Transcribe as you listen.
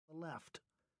left.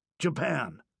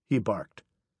 Japan, he barked.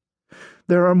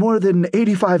 There are more than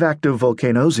 85 active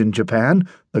volcanoes in Japan,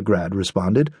 the grad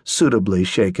responded, suitably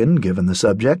shaken given the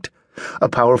subject. A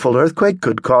powerful earthquake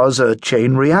could cause a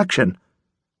chain reaction.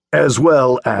 As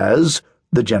well as,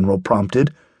 the general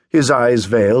prompted. His eyes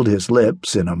veiled his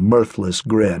lips in a mirthless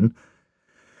grin.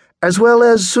 As well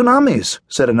as tsunamis,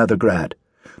 said another grad.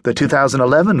 The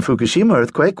 2011 Fukushima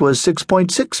earthquake was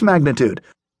 6.6 magnitude.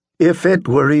 If it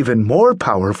were even more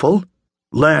powerful,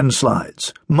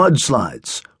 landslides,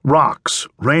 mudslides, rocks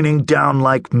raining down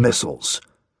like missiles,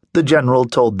 the general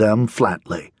told them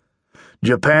flatly.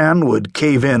 Japan would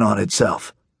cave in on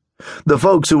itself. The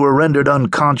folks who were rendered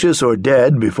unconscious or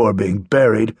dead before being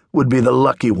buried would be the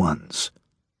lucky ones.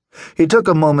 He took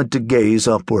a moment to gaze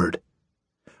upward.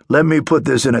 Let me put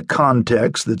this in a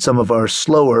context that some of our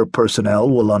slower personnel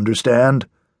will understand.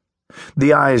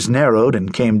 The eyes narrowed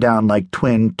and came down like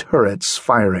twin turrets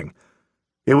firing.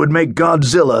 It would make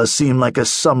Godzilla seem like a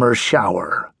summer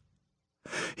shower.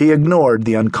 He ignored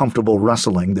the uncomfortable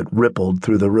rustling that rippled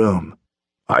through the room.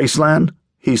 Iceland,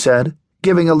 he said,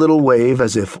 giving a little wave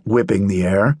as if whipping the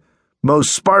air.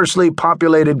 Most sparsely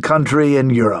populated country in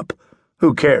Europe.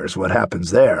 Who cares what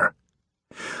happens there?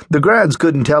 The grads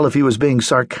couldn't tell if he was being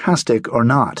sarcastic or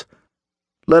not.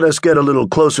 Let us get a little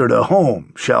closer to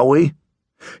home, shall we?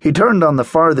 He turned on the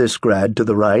farthest grad to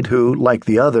the right who, like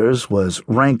the others, was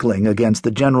rankling against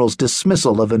the general's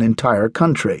dismissal of an entire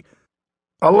country.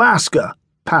 Alaska,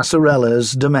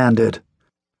 Passarellas demanded.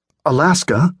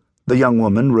 Alaska, the young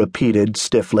woman repeated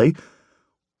stiffly.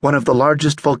 One of the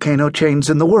largest volcano chains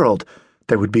in the world.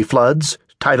 There would be floods,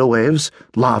 tidal waves,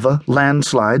 lava,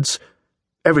 landslides,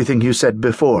 everything you said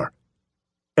before.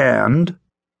 And?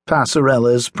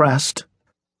 Passarellas pressed.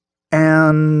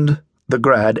 And? The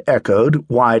grad echoed,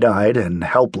 wide-eyed and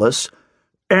helpless.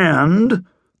 And?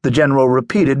 The general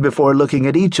repeated before looking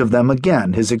at each of them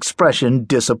again, his expression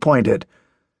disappointed.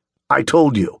 I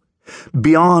told you,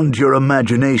 beyond your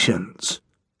imaginations.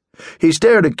 He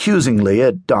stared accusingly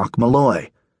at Doc Malloy.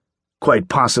 Quite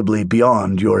possibly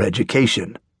beyond your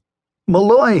education.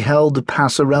 Malloy held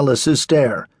Passarellas'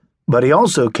 stare, but he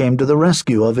also came to the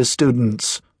rescue of his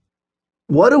students.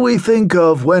 What do we think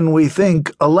of when we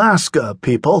think Alaska,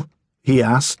 people? He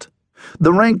asked.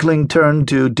 The rankling turned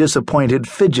to disappointed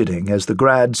fidgeting as the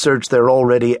grads searched their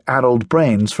already addled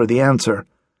brains for the answer.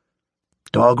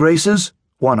 Dog races?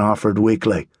 One offered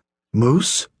weakly.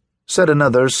 Moose? Said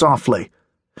another softly.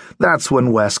 That's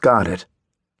when Wes got it.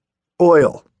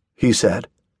 Oil, he said.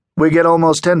 We get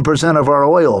almost 10% of our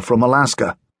oil from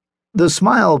Alaska. The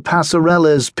smile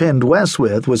Passarellas pinned Wes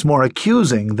with was more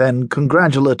accusing than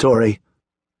congratulatory.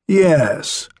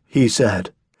 Yes, he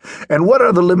said. And what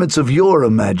are the limits of your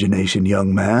imagination,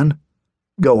 young man?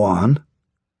 Go on.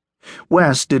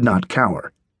 Wes did not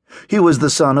cower. He was the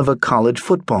son of a college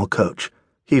football coach.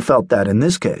 He felt that in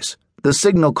this case, the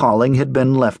signal calling had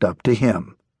been left up to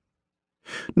him.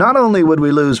 Not only would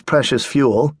we lose precious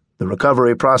fuel, the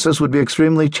recovery process would be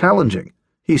extremely challenging,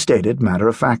 he stated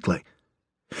matter-of-factly.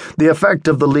 The effect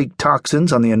of the leaked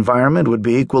toxins on the environment would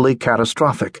be equally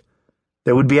catastrophic.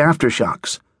 There would be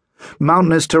aftershocks.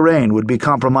 Mountainous terrain would be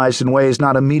compromised in ways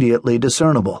not immediately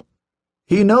discernible.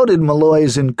 He noted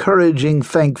Malloy's encouraging,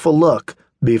 thankful look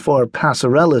before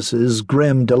Passarellas'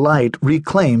 grim delight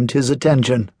reclaimed his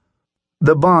attention.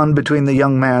 The bond between the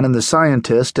young man and the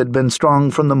scientist had been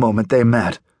strong from the moment they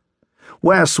met.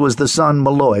 Wes was the son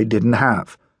Malloy didn't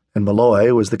have, and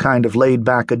Malloy was the kind of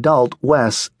laid-back adult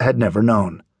Wes had never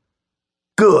known.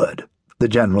 Good, the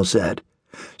general said,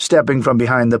 stepping from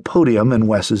behind the podium in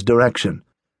Wes's direction.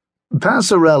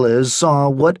 Passarellas saw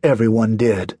what everyone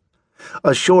did.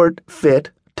 A short, fit,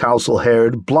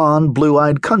 tousle-haired, blond,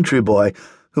 blue-eyed country boy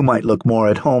who might look more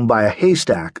at home by a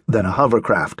haystack than a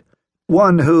hovercraft.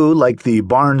 One who, like the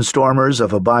barnstormers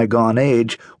of a bygone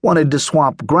age, wanted to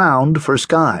swap ground for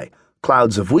sky,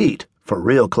 clouds of wheat for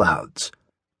real clouds.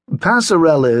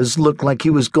 Passarellas looked like he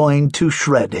was going to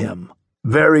shred him.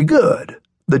 Very good,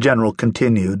 the general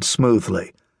continued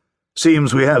smoothly.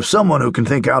 Seems we have someone who can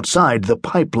think outside the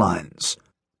pipelines.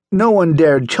 No one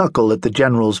dared chuckle at the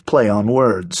general's play on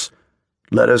words.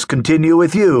 Let us continue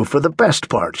with you for the best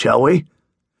part, shall we?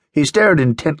 He stared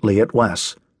intently at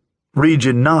Wes.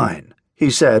 Region 9, he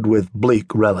said with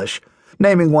bleak relish,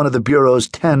 naming one of the Bureau's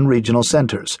 10 regional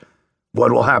centers.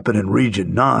 What will happen in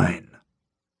Region 9?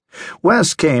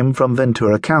 Wes came from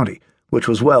Ventura County, which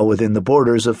was well within the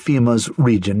borders of FEMA's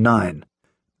Region 9.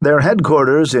 Their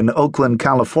headquarters in Oakland,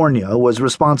 California, was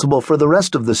responsible for the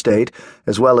rest of the state,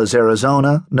 as well as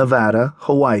Arizona, Nevada,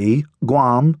 Hawaii,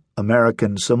 Guam,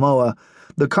 American Samoa,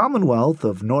 the Commonwealth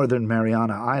of Northern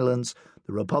Mariana Islands,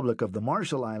 the Republic of the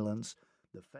Marshall Islands,